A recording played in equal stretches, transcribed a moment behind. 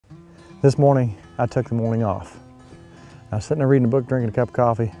This morning, I took the morning off. I was sitting there reading a book, drinking a cup of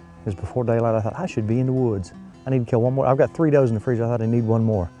coffee. It was before daylight. I thought, I should be in the woods. I need to kill one more. I've got 3 does in the freezer. I thought I need one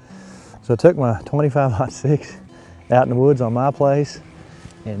more. So I took my 25-06 out in the woods on my place,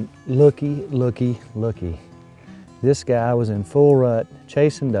 and looky. This guy was in full rut,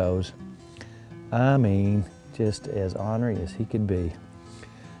 chasing does. I mean, just as ornery as he could be.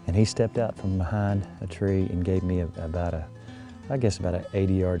 And he stepped out from behind a tree and gave me about an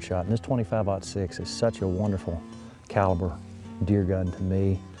 80-yard shot. And this 25-06 is such a wonderful caliber deer gun to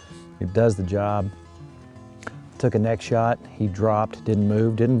me. It does the job. Took a neck shot, he dropped, didn't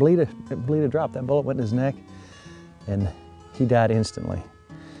move, didn't bleed a drop. That bullet went in his neck and he died instantly.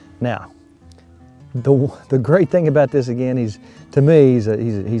 Now, the great thing about this, again, to me,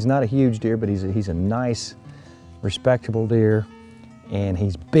 he's not a huge deer, but he's a nice, respectable deer. And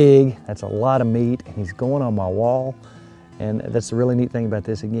he's big, that's a lot of meat, and he's going on my wall. And that's the really neat thing about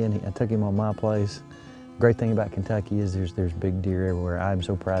this. Again, I took him on my place. Great thing about Kentucky is there's big deer everywhere. I'm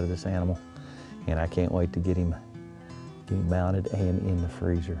so proud of this animal, and I can't wait to get him mounted and in the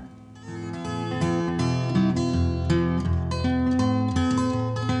freezer.